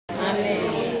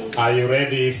Are you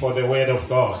ready for the word of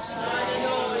God?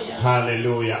 Hallelujah.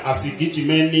 Hallelujah.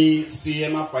 Asigijimeni siye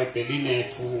emabhayibhelini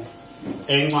ethu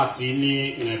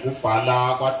encwadzini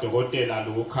ngekubhala kwaDokotela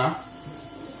Luka.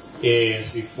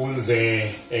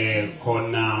 Sifunze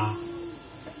khona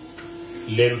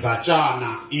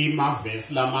lenzatshana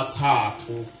imavesi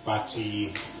lamathathu but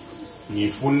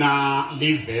ngifuna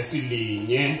livesi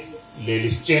linye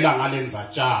lelisitshela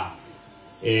ngalenzatshana.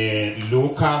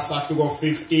 Luka sahluko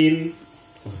 15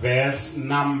 verse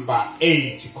number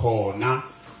 8 khona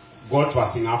kodwa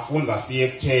singafunza siye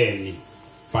ku 10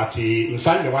 but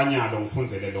mhlawumbe kwanyalo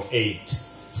ngifunzele lo 8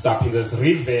 siphinde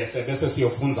sireverse bese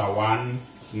siyofunza 1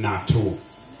 na 2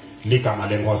 ligama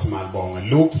lenkosi malibonge.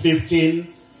 Luke 15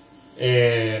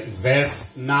 verse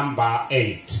number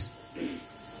 8.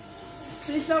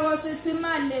 Sihloko sithi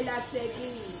imali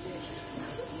lelahlekile.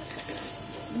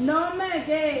 Noma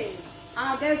ke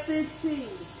ake sithi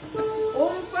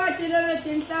umfati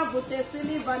lonetinhlavu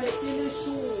tesiliva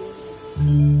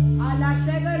letilishumi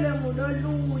alahlekelwe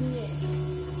ngololunye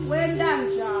wenda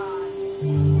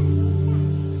njani?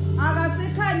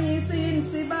 Akasikhanyisi yini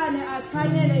sibane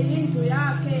athanyele indlu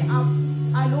yakhe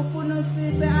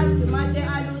alufunisise azimate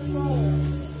aluthole.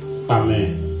 Amen.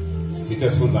 Sithe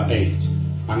sifunza 8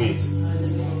 angithi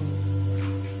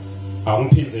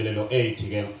awungiphinzele lo 8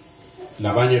 ke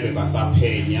labanye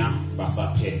bebasaphenya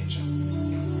basapheja.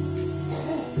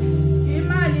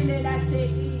 Imali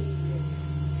lelahlekile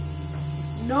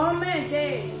noma ke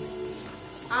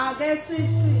ake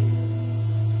sithi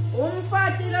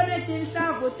umfati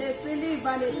lonetinhlavu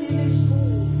tesiliva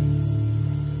letilishumi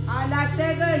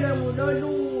alahlekelwe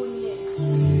ngololunye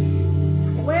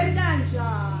wenda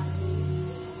njani?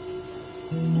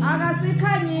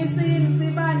 Akasikhanyisi yini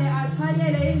sibane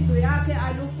athanyele indlu yakhe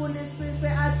alufunisise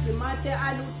azimate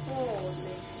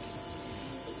aluthole.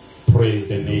 Praise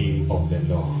the name of the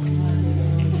Lord.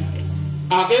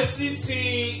 Ake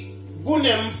sithi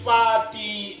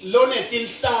kunemfati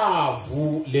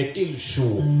lonetinhlavu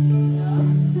letilishumi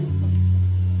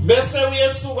bese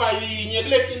uyesuka yinye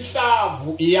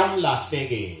kuletinhlavu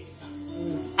iyamlahlekela.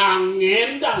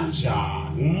 Angenda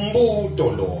njani?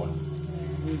 Umbuto lona.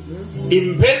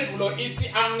 Imphendvulo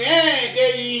ithi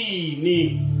angeke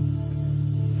yini.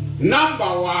 Number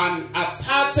 1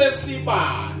 athathe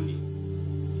sibani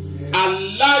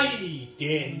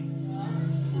alayide.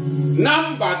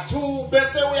 Number 2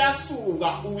 bese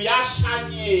uyasuka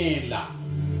uyashanyela.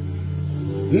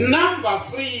 Number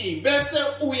 3 bese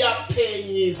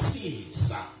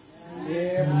uyaphenyisisa.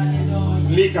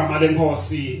 Ligama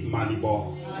lenkosi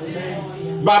malibonga.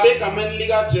 Babe egameni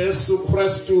lika Jesu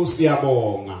Kristu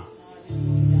siyabonga.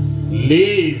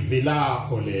 Livi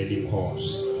lakho leli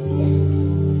Nkosi.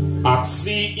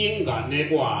 Akusi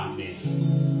inganekwane.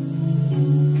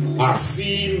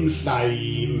 Akusi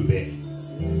mhlayimbe.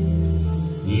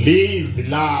 Livi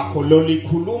lakho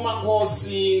lolikhuluma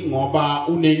Nkosi ngoba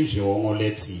unenjongo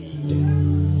lethide.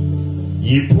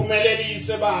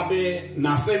 Yiphumelelise babe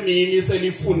nasemini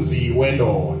selifunziwe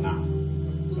lona.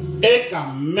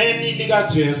 Egameni lika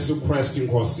Jesu Christ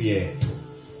Nkosi yethu.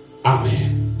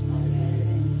 Amen.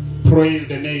 Praise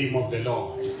the name of the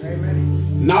Lord.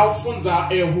 Amen. Now funza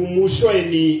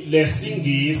ehumushweni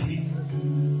lesingisi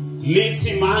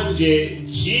lithi manje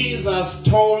Jesus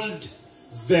told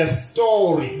the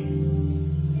story.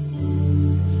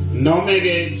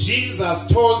 Nomege Jesus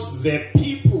told the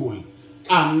people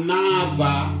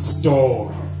another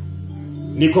story.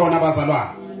 Nikona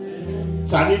bazalwane.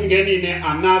 Tsanini ngenine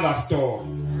another story.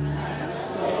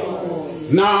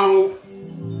 Now,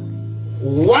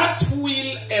 what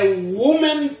will a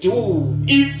woman do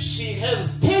if she has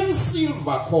 10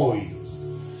 silver coins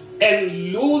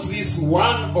and loses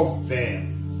one of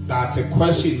them? That's a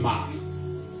question mark.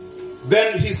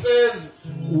 Then he says,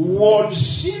 won't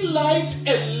she light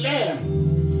a lamp,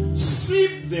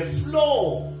 sweep the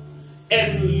floor,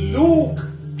 and look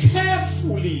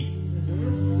carefully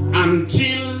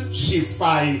until she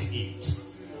finds it?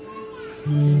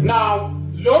 Now,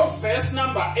 lo verse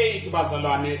number 8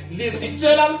 bazalwane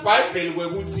lisitshela iBhayibheli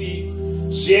kwekuthi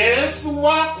Jesu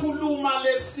wakhuluma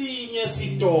lesinye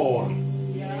sitori.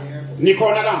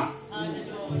 Nikhona kama?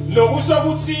 Lokusho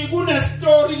ukuthi kune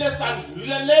story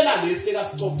lesandlulela lesika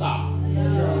sixoxa.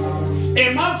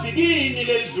 Emavikini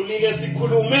ledlulile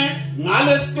sikhulume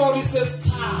ngale story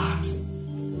sesithathu.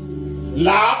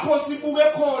 Lapho sibuke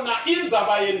khona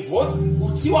indzaba yendvodza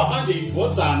kuthiwa manje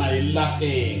indvodzana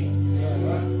yelahleka.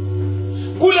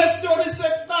 Kule story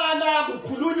sekuqala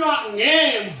kukhulunywa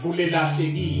ngemvu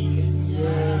lelahlekile.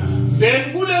 Then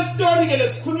kule story ke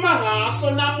lesikhuluma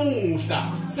ngaso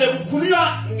namuhla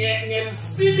sekukhulunywa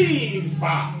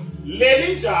ngesiliva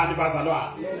leli njani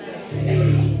bazalwane.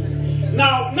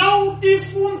 now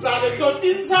tifunza le nto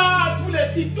tintsatfu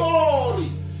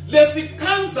letitori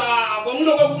lesikhandzako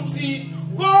ngulokuthi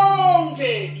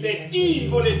konke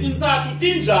letintfo letintsatfu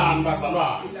tinjani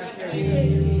bazalwane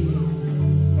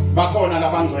bakhona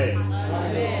labangcwele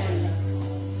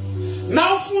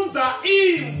nawufunza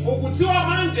imvu kuthiwa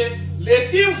manje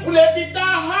letimvu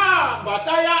letitahamba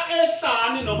taya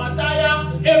ehlani noma taya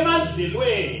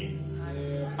emadlelweni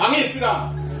angithi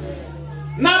ka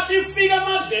natifika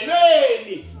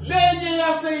emadlelweni lenye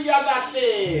yase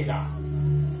iyalahleka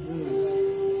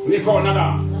nikhona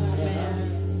ka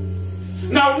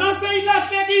now nase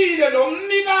ilahlekile lo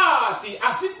mnikati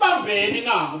asibambeni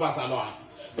naku bazalwane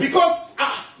because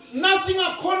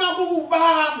nasingakhona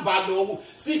ukubamba lokhu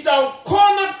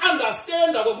sitawukhona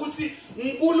understand ukuthi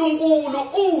uNkulunkulu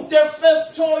ude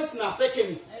first choice na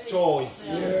second choice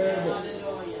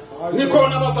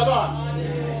nikhona bazalwane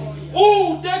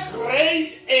ude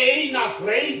grade A na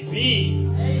grade B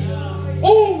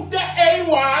ude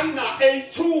A1 na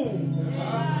A2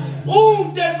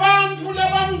 ude bantfu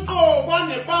labamqokwa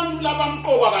nebantfu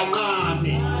labamqokwa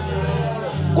kancane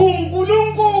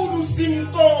kuNkulunkulu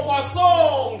simqokwa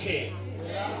sonke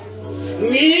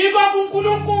ngiko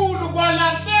kuNkulunkulu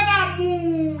kwalahleka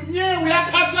munye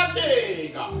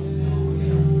uyakhathateka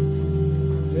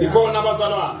ikhona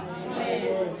bazalwane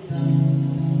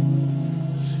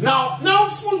now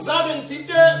ufunza-ke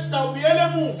ngithinte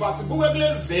sitawubuyela emuva sibuke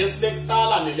kuleli verse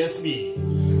lekuqala nelesibili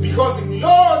because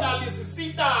ngilona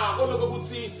lisisitako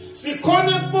lokuthi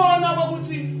sikhona ukubona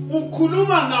ukuthi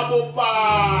ukhuluma nabo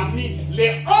bani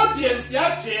le audience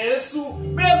ya Jesu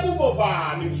bekubo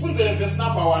bani ngifundzele verse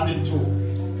number 1 and 2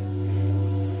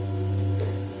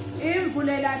 imvu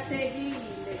lelahlekile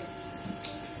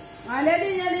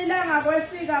ngalelinye lilanga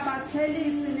kwefika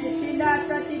bathelisi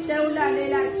netilahla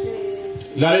titewulalela Jesu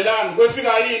lalelani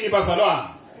kwefika yini bazalwane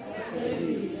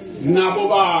nabo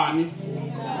bani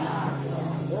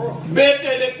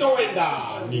betele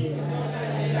towendani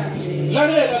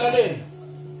lalela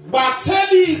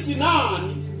bathelisi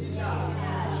nani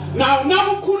now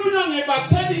nakukhulunywa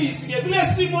ngebathelisi ke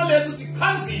kulesimo leso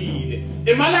sikhazile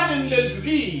emalangeni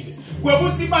ledlulile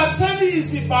kwekuthi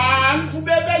bathelisi bantfu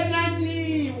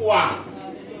bebenyanyiwa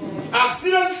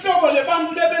akusilo ihlobo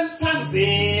lebantu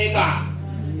lebelitsandzeka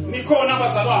nikhona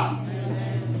bazalwane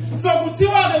so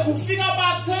kuthiwa ke kufika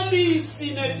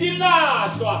bathelisi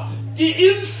netilahlwa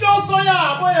inhloso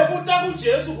yabo yebuta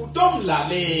kuJesu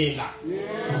kutomlalela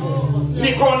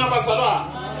nikhona bazalwane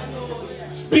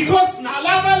because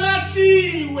nalaba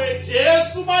lahliwe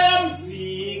Jesu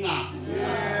bayamdzinga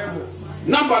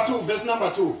number 2 verse number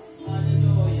 2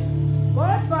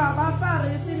 kodwa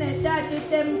abaFarisi netati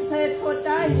temthetho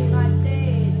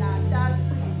tayingatela tathi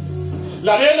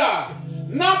lalela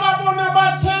nababona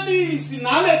bathelisi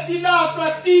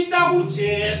naletilahlwa tita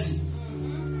kuJesu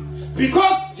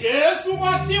because Jesu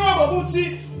kwatiwa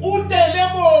ngokuthi utele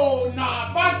bona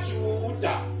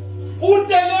baJuda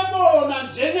utele bona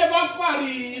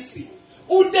njengebaFarisi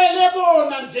utele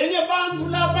bona njengebantu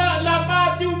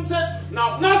labati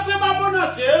umthetho nase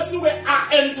babona Jesu ke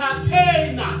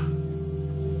entertainer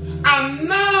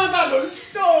anaka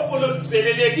loluhlobo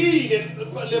loluzelelekile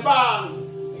lebantu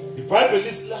iBhayibheli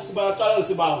lisilasi bayaqala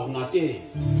sebahungate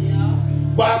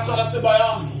bayaqala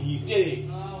sebayahite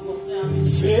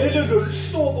vele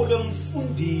loluhlobo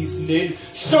lomfundisi leli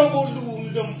hlobo luni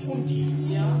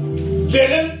lomfundisi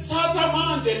lele lithatha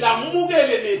manje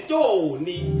lamukele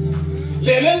netoni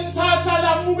lele lithatha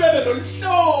lamukele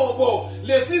loluhlobo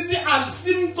lesithi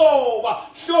alisimqoka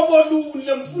hlobo luni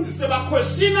lomfundisi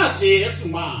baquestiona Jesu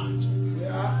manje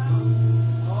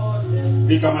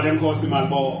igama lenkosi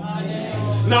malibonga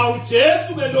now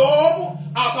Jesu ke lobo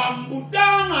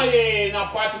abambutanga yena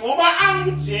but ngoba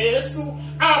anguJesu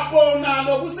abona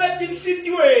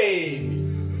lokusetinhlitiyweni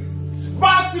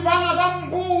bathi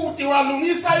bangakambuti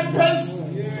walungisa imphendvulo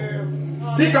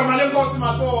igama lenkosi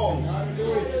malibonga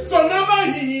so noma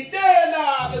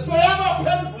hihitela ke so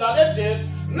yabaphendvula ke Jesu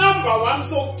number 1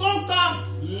 so xoxa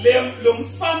lo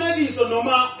mfanekiso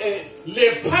noma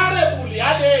le parable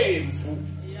yalemvu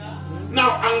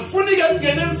now angifuni ke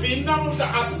ngene emvini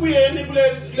namuhla asibuyeni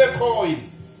kule coin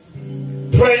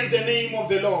praise the name of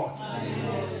the Lord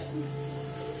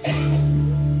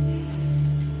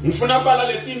ngifuna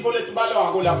bala letintfo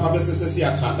letibalwako lapha bese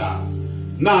sesiyathandaza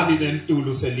nali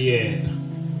lentulu seliyenda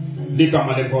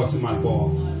ligama lenkosi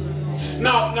malibonga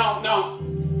now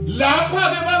lapha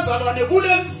ke bazalwane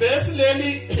kule verse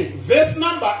leli verse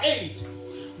number 8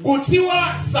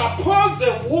 kuthiwa suppose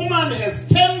a woman has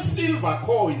 10 silver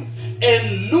coins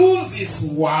and loses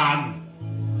one,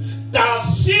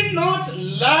 does she not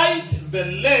light the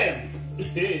lamp?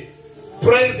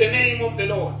 Praise the name of the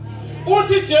Lord.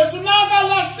 uthi Jesu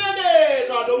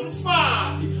nakalahlekelwa lo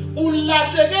mfati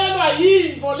ulahlekelwa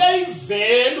yinto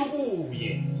leyivela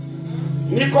kuye.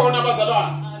 Nikhona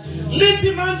bazalwane.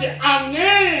 Lithi manje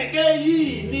angeke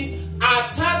yini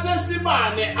athathe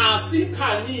sibane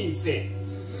asikhanyise.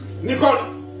 Nikhona.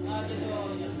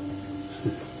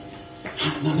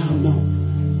 No.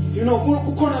 You know,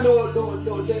 kukhona lo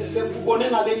kubone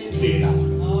ngale indlela.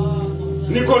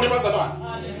 Nikhona bazalwane.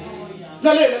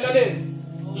 Lalela.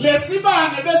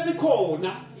 Lesibane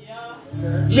besikhona.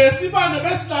 Lesibane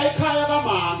besila ekhaya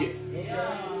kamake.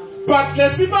 But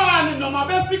lesibane noma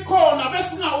besikhona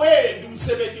besingawendi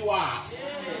umsebenzi wakhe.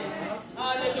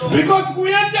 Because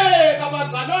kuyenteka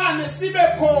abazalwane sibe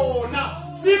khona,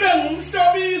 sibe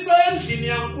ngumhlobiso endlini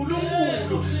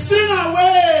yaNkulunkulu,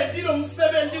 singawendi lo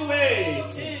msebenzi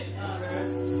wethu.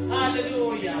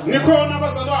 Hallelujah. Nikhona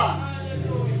abazalwane.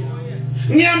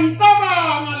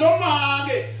 Ngiyamcabanga lo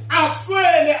make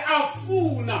aswele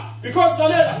afuna because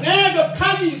lalela ngeke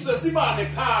kukhanyiswe sibane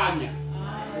khanya.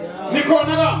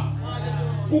 Nikhona la?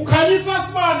 Kukhanyisa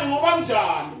sibane ngoba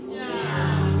njani?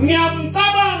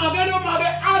 Ngiyamcabanga ke lo make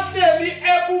ahleli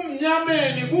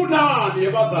ebumnyameni kunani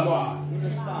ebazalwane?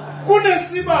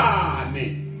 Kunesibane.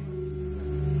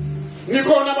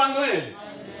 Nikhona bangcwele.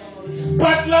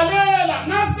 But lalela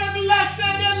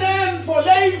nasekulahleke lento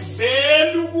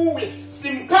leyivela kuye.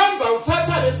 Simkhanza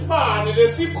uthatha lesibane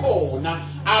lesikhona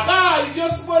akayi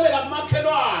kuyosiboleka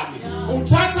kumakhelwane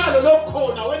uthatha lo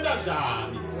lokhona wenda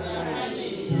njani?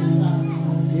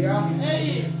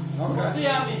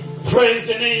 Praise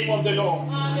the name of the Lord.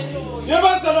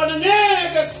 Yebazalwane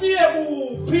ngeke siye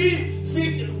kuphi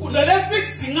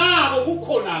lesikudingako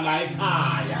kukhona la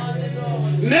ekhaya.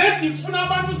 Nedi kufuna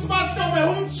abantu sibahlome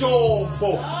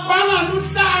umjovo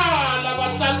banganuhlala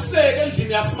bahlaliseke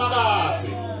endlini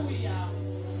yasimakazi.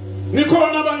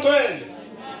 Nikhona bangcwele.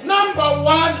 Number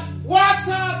 1,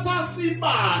 wathatha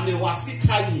sibane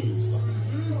wasikhanyisa.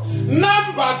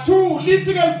 Number 2,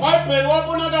 lithi ke iBhayibheli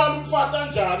wabonakala umfati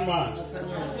kanjani manje?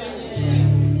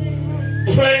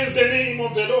 Praise the name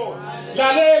of the Lord.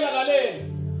 Lalela.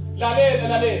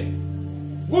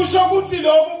 Kusho ukuthi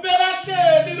lokhu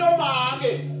bekahleli lo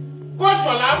make.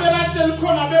 Kodwa la bekahleli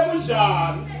khona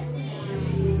bekunjani?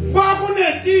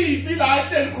 Kwakunetipi la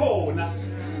ehleli khona.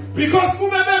 Because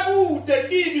kube bekude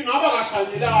tipi ngaba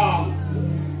kashanyelanga.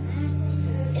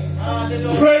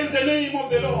 Praise the name of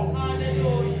the Lord.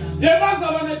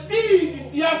 Yebazalwane tipi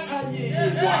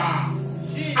tiyashanyelwa.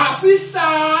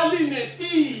 Asihlali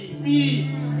netipi.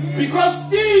 Because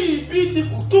tipi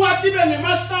tikutuwa tibe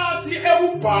nemahlathi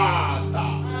ebubhata.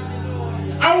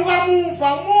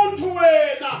 Awungamuva umuntu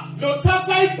wena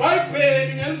lothatha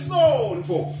iBhayibheli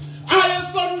ngensonto.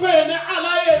 Ayesonfene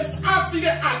alliance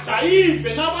afike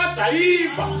ajayive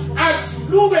nabajayiva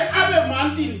ajuluke abe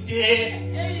manti nte.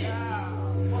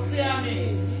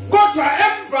 Kodwa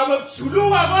emva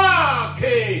kokujuluka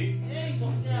kwakhe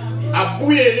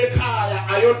abuyele ekhaya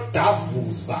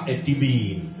ayodavuza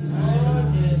etibini.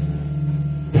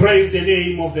 Praise the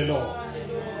name of the Lord.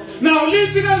 Now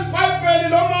listen to the Bible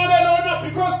lo mare lona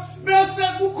because bese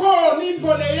kukhona into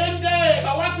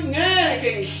leyendeka wathi ngeke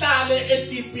ngihlale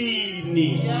etipini.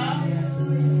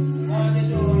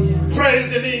 Praise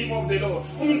the name of the Lord.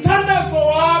 Umthandazo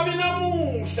wami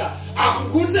namuhla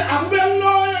akukuthi akube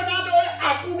ngiloyo naloyo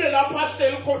abuke lapha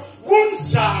hleli khona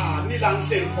kunjani la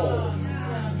ngihleli khona.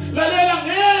 Lalela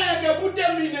ngeke kude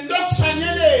mina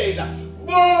ndokushanyelela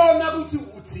bona ukuthi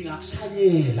uthi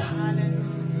ngakushanyela.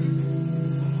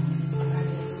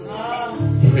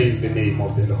 Praise the name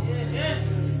of the Lord.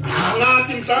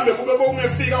 Angathi mhlambe kube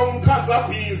bokungefika umkhanza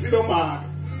busy lo maka.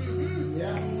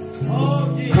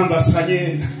 Khanza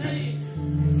shanyela.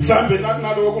 Mhlambe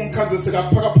nakunaloko umkhanza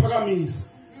sekaphakaphakamisa.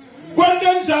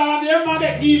 Kwente njani emake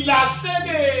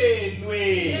ngilahlekelwe.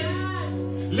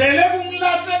 Lele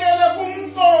kungilahlekele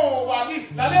kumtoba.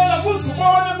 Lalela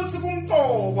kuzubone ukuthi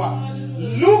kumtoba.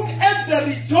 Look at the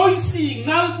rejoicing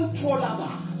nakutholakala.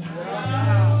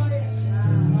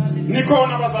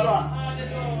 Nikhona bazalwane.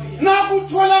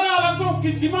 Nakutholakala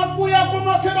sogijima buya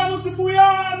komakhelwane uthi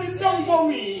buyani into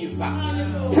ngibongisa.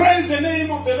 Praise the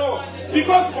name of the Lord.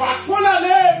 Because wathola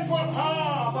lento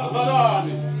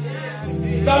bazalwane.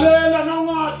 Lalela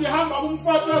nongathi hamba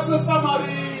kumfati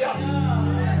waseSamaria.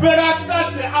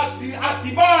 Bekade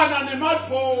adibana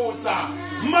nemadvodza.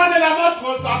 Mane la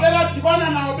madvodza bekadibana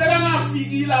nawo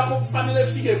bekangafiki lapho kufanele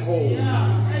efike khona.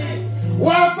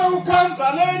 Wase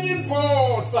ukhanza lenye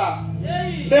indvodza.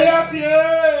 Leyathi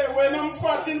wena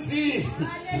mfati nzima.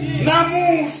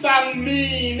 Namuhla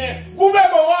ngimine kube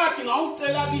bowathi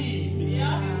ngawucela kimi.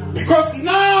 Because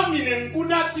nami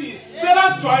nengikunathi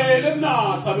bekajwayele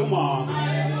kunatha lo mama.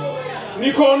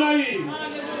 Nikhona yini?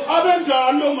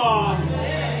 Abenjani lo mama?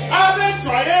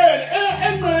 Abejwayele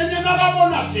engqenye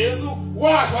nakabona Jesu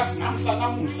washo wathi namuhla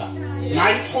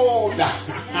ngayithola.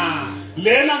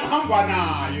 Lena ngihamba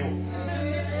nayo.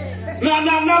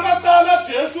 Nakaqala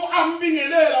Jesu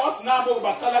ambingelela wathi nabo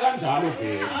baqala kanjalo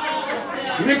vele.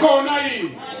 Nikhona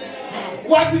yini?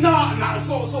 Wathi na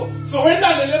so wenda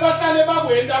lele bahlale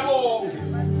bakwenda bonke.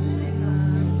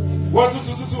 Wathi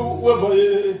weva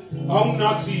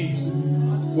awunathisi.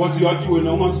 What you are doing, I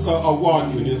want to say a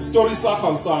word in a story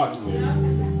circle sad.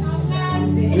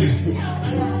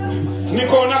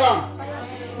 Nikhona now.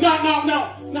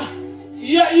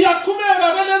 Ya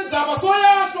kumela kalendzaba so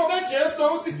yasho ke Jesu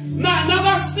ukuthi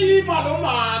nakasima lo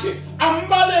manje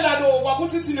ambalela lo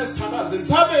wakuthi thina sithandaze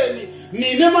entsabeni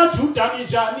nine majuda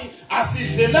njani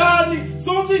asidlelani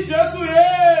sokuthi Jesu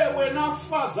wena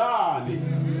sifazane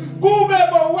kube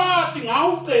bowati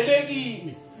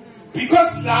ngawucelekini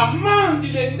because la mandi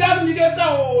le ndaniketa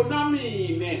wona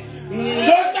mine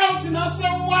ngilota uthi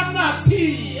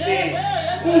nasewanathile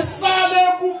kusale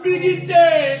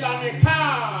kubikitela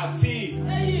nekhathi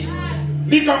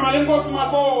ligama lenkosi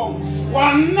mabonga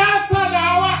wanatha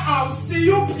lawa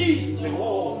awusiyuphize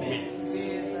home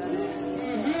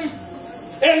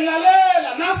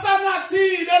elalela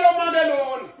nasanathile lo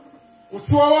mabelona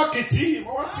kuthiwa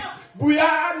wagijima wathi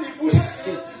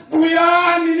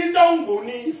buyani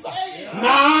nintongibonisa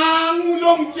nangu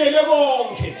lo mtshele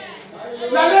bonke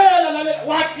lalela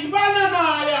wadibana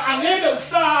naye angeke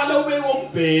uhlale ube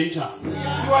wombhentsha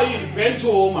kuthiwa yini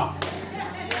benthoma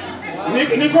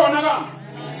nikhona ka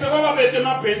sekwaba bede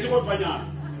mabhentshi kodwa nyana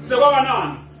sekwaba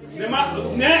nani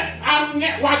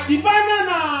wadibana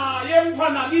naye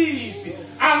mfana kithi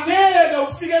angeke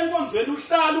ufike enkonzweni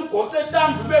uhlale ugoce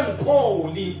etambi ube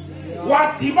ngipholi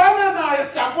wadibana naye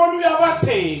sikabona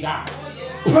uyabatheka.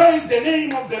 Praise the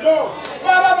name of the Lord.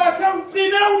 Baba bathe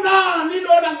ucine unani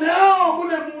lona no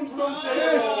kunemuntu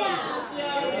lomtshele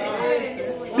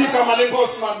ligama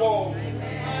lenkosi mabonga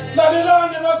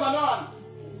lalelane bazalwane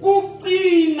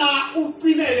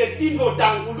ucinele tinto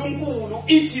taNkulunkulu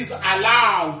it is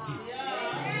allowed.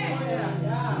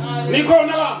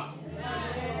 Nikhona ka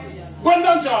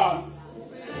kwenda njani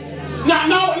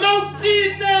na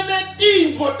ucinele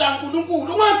tinto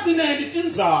taNkulunkulu ungacineli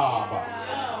tindzaba.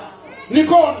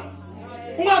 Nikhona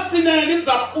ungacineli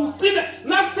indzaba ucine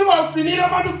nathiwa ucinile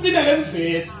abantu ucinele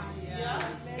emvesi.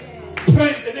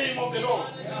 Praise the name of the Lord.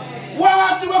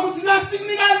 Wathi ukuthi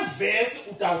nasinika imvesi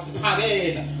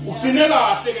utawuziphakela ugcine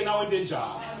kahle ke nawe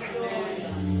endenjalo.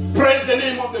 Praise the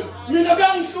name of the Lord. Mina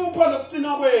kuyangihlupha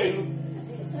lokucina kwenu.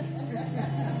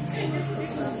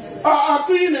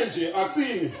 Acine nje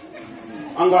acine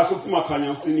angasho ukuthi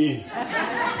makhanya ucinile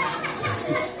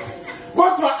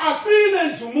kodwa acine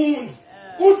nje umuntu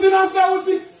uthi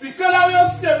nasawuthi sicela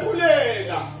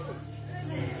uyositephulela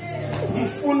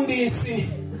mfundisi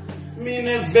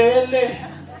mine vele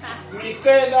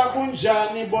ngicela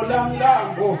kunjani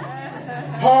bolamlambo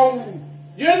hawu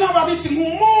yena bakithi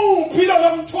ngumuphi lo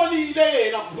lomtholile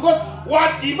yena because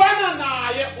wadibana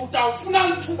naye utawufuna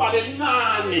lithuba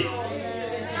lelincane.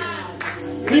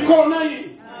 Nikhona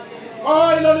yini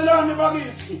hayi lalelani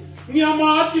bakithi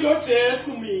ngiyamathi lo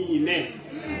Jesu mine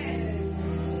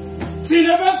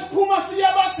sine besiphuma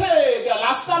siyabatheka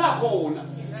la sihlala khona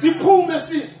siphume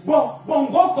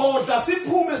bongogodla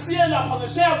siphume siye lapha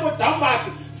ngesheya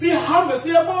kodambakhe sihambe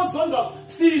siye bozondwa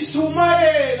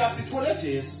sishumayela sithole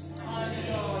Jesu.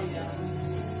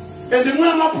 And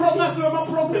ngama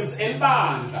problems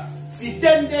elibandla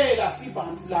sitendela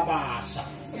sibantu labasha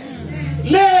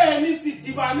leni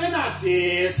sidibane na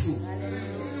Jesu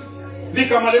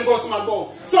ligama lenkosi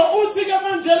mabonga. So uthi ke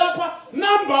manje lapha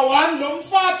number 1 lo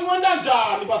mfati wenda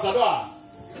njani bazalwane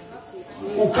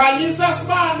ukhanyisa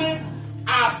sibane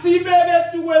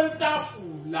asibeke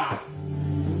tuwelitafula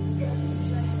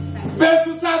bese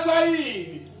uthatha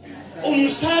yini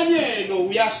umshanyelo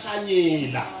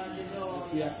uyashanyela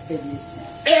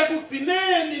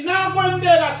ekugcineni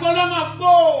nakwendeka sola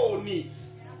ngakuboni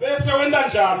bese wenda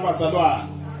njani bazalwane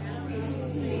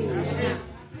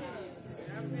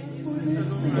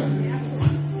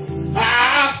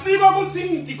asiba ukuthi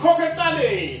ngikhokhe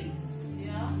ecaleni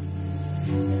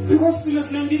because sile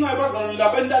sinenkinga yabazalwane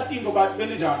labenta tinto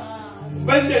bende njani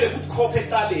bendele ukuthi khokhe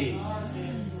ecaleni.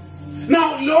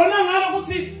 Now lona ngalo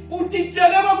ukuthi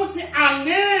utitshele ukuthi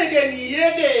angeke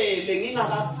ngiyekele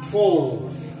ngingakatholi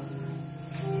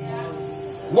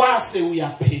wase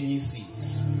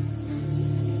uyaphenyisisa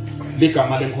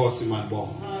ligama lenkosi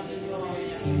malibonga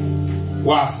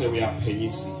wase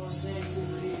uyaphenyisisa.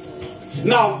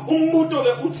 Now umbuto ke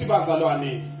uthi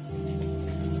bazalwane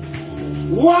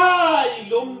why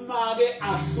lo make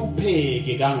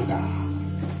ahlupheke kangaka?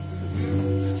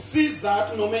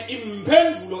 Sizathu noma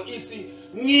imphendulo ithi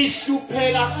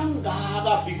ngihlupheka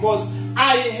kangaka because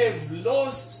I have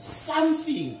lost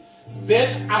something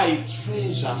that I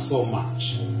treasure so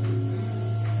much.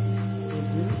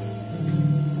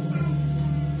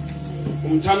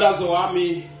 Umthandazo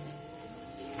wami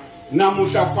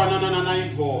namuhla fanana na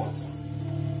imvotha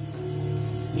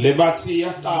lebathi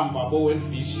yaqamba bo World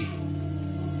Vision.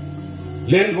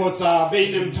 Lenvotha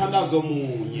beyinemthandazo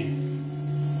munye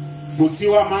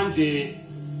kuthiwa manje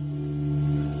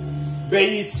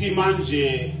beyithi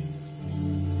manje,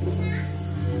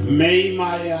 may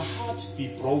my heart be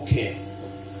broken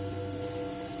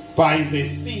by the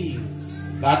things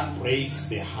that breaks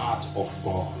the heart of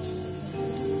God.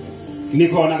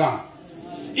 Nikhona ka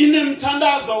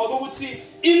inemthandazo ukuthi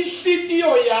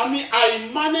inhlitiyo yami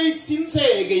ayimane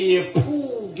ithintheke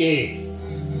yephuke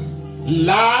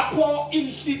lapho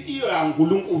inhlitiyo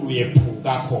yaNkulunkulu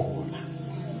yephuka khona.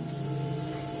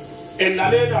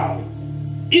 Enlalela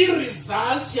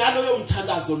i-result yaloyo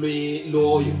mthandazo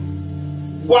loyo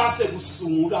kwase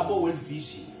kusungula bo World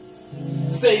Vision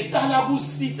seyiqala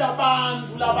kusita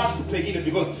abantu labahluphekile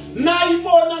because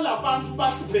nayibona labantu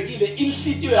bahluphekile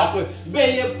inhlitiyo yakho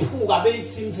beyephuka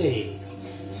beyithintheka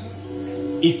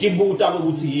itibuta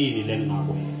ukuthi yini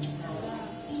lengakwenza.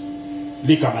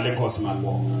 Ligama lenkosi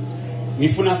malibonga.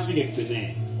 Ngifuna sifike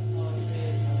ekugcineni.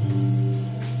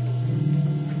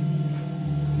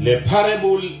 Le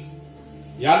parable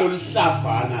yalo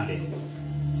lihlafana le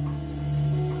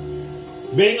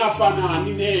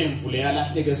beyingafanani nemvu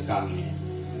leyalahleka esigangeni,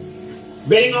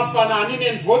 beyingafanani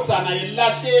nendvodzana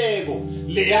yelahleko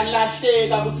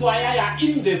leyalahleka kuthiwa yaya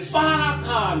in the far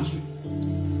country.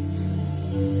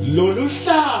 Lolu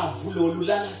hlavu lolu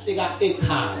lalahleka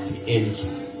ekhathi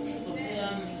endlini.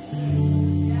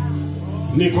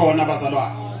 Nikhona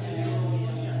bazalwane,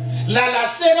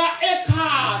 lalahleka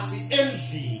ekhathi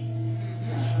endlini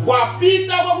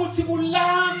kwapita kwakuthi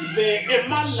kulambe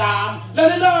emalam.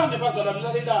 Lalelane bazalwane,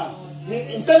 lalelane,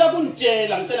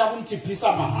 ngicela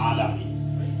kunithiphisa mahala mina.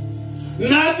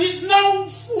 Nathi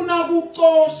nawufuna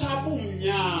kuxosha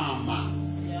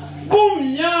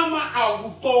bumnyama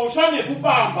akuxoshwa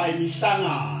ngekubamba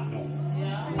imihlangano.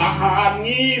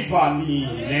 Angiva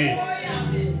nine.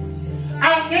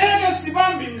 Angeke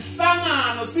sibambe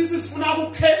imihlangano sithi sifuna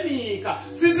ukukhenika,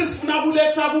 sithi sifuna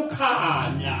kuletha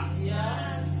kukhanya.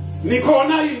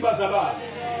 Nikhona yini bazalwane?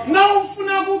 Na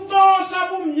ufuna kuxosha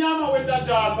bumnyama wenda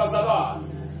njani bazalwane?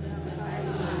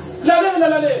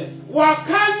 Lalela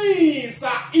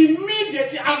wakhanyisa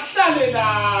immediately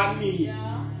akuhlalelani.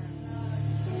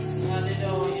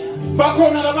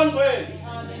 Bakhona labangcwele.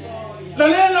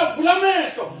 Lalela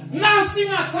Vulamehlo, nasi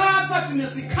ngathatha thina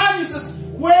sikhanyise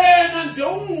wena nje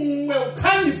umuwe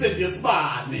ukhanyise nje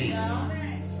sibane.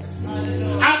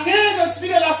 Angeke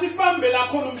sifike la sibambela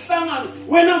khona umhlangano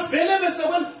wena vele bese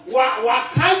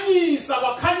wakhanyisa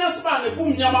wakhanya sibane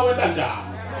kumnyama wenda njani.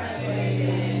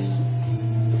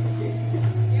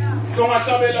 So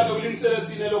ngahlabela ke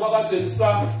ulingiselethini lokwakatheni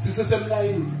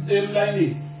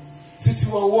sisesemlayini sithi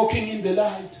we are walking in the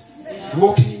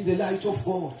light of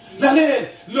God. Lalela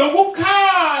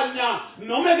lokukhanya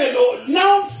noma ke lo na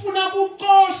ufuna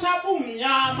kuxosha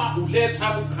bumnyama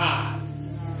uletha kukhanya.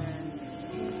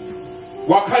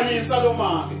 Wakhanyisa lo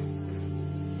make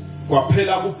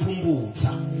kwaphela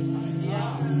kuphumbutha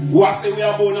wase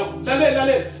uyabona. Lalela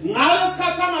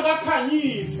ngalesikhathi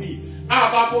angakakhanyisi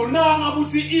akabonanga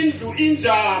ukuthi indlu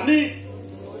injani,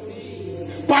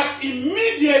 but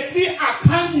immediately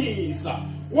akhanyisa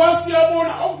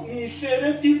wasiyabona okungihlele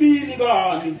etibini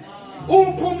kani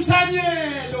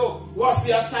umphumshanyelo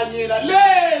wasiyashanyela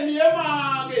leni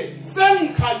emake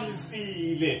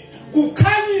sengikhanyisile.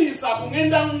 Kukhanyisa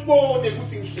kungenda ngibone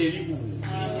ukuthi ngihleli kuwo.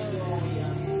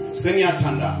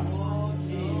 Sengiyathandaza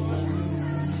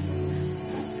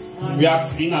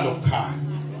uyakudzinga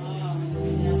lokukhanya.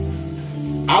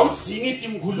 Awudzingi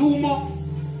inkulumo,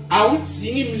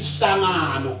 awudzingi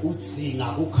imihlangano, udzinga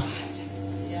kukhanya.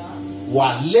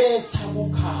 Waletha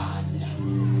kukhanya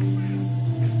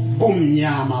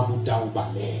kumnyama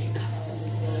kutawubaleka.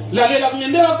 Lalela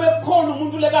kungenzeka bekhona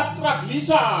umuntu leka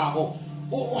strugglishako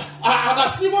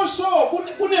akasibo show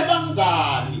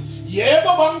kunebangani.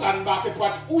 Yebo bangani bakhe,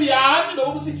 but uyathi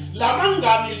lokuthi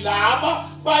lamangani laba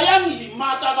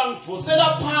bayangilimata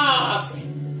bangidvosela phasi.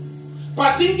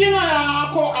 But inkinga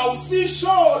yakho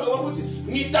awusisho lokuthi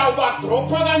ngitawuba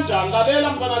dropa kanjani.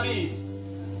 Lalela mntwana kithi,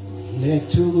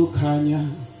 letha ukukhanya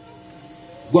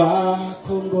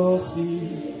kwakho Nkosi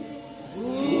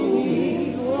ungibone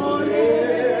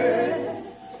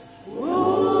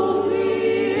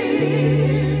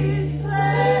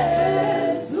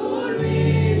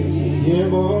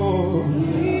yebo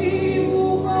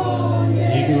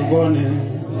ngikubone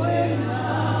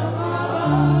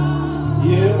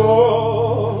yebo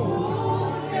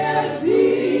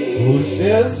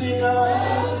uhlezi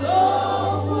nazo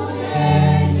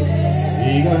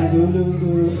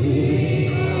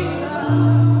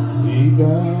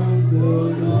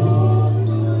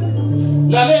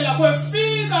lalela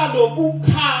kwefika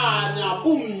lobukhanya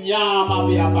bumnyama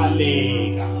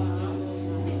buyabaleka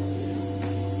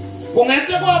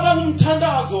kungeke kwaba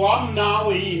ngumthandazo wami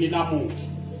nawe yini namuhla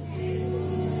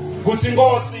kuthi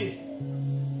Nkosi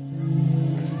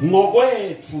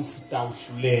ngokwethu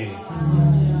sitawuhluleka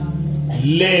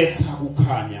letha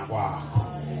kukhanya kwakho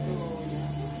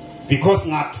because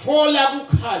ngatfola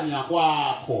kukhanya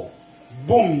kwakho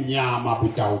bumnyama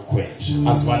butawukhwesha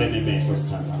asivale nemehlo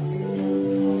sithandaze.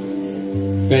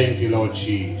 Thank you Lord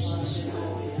Jesus.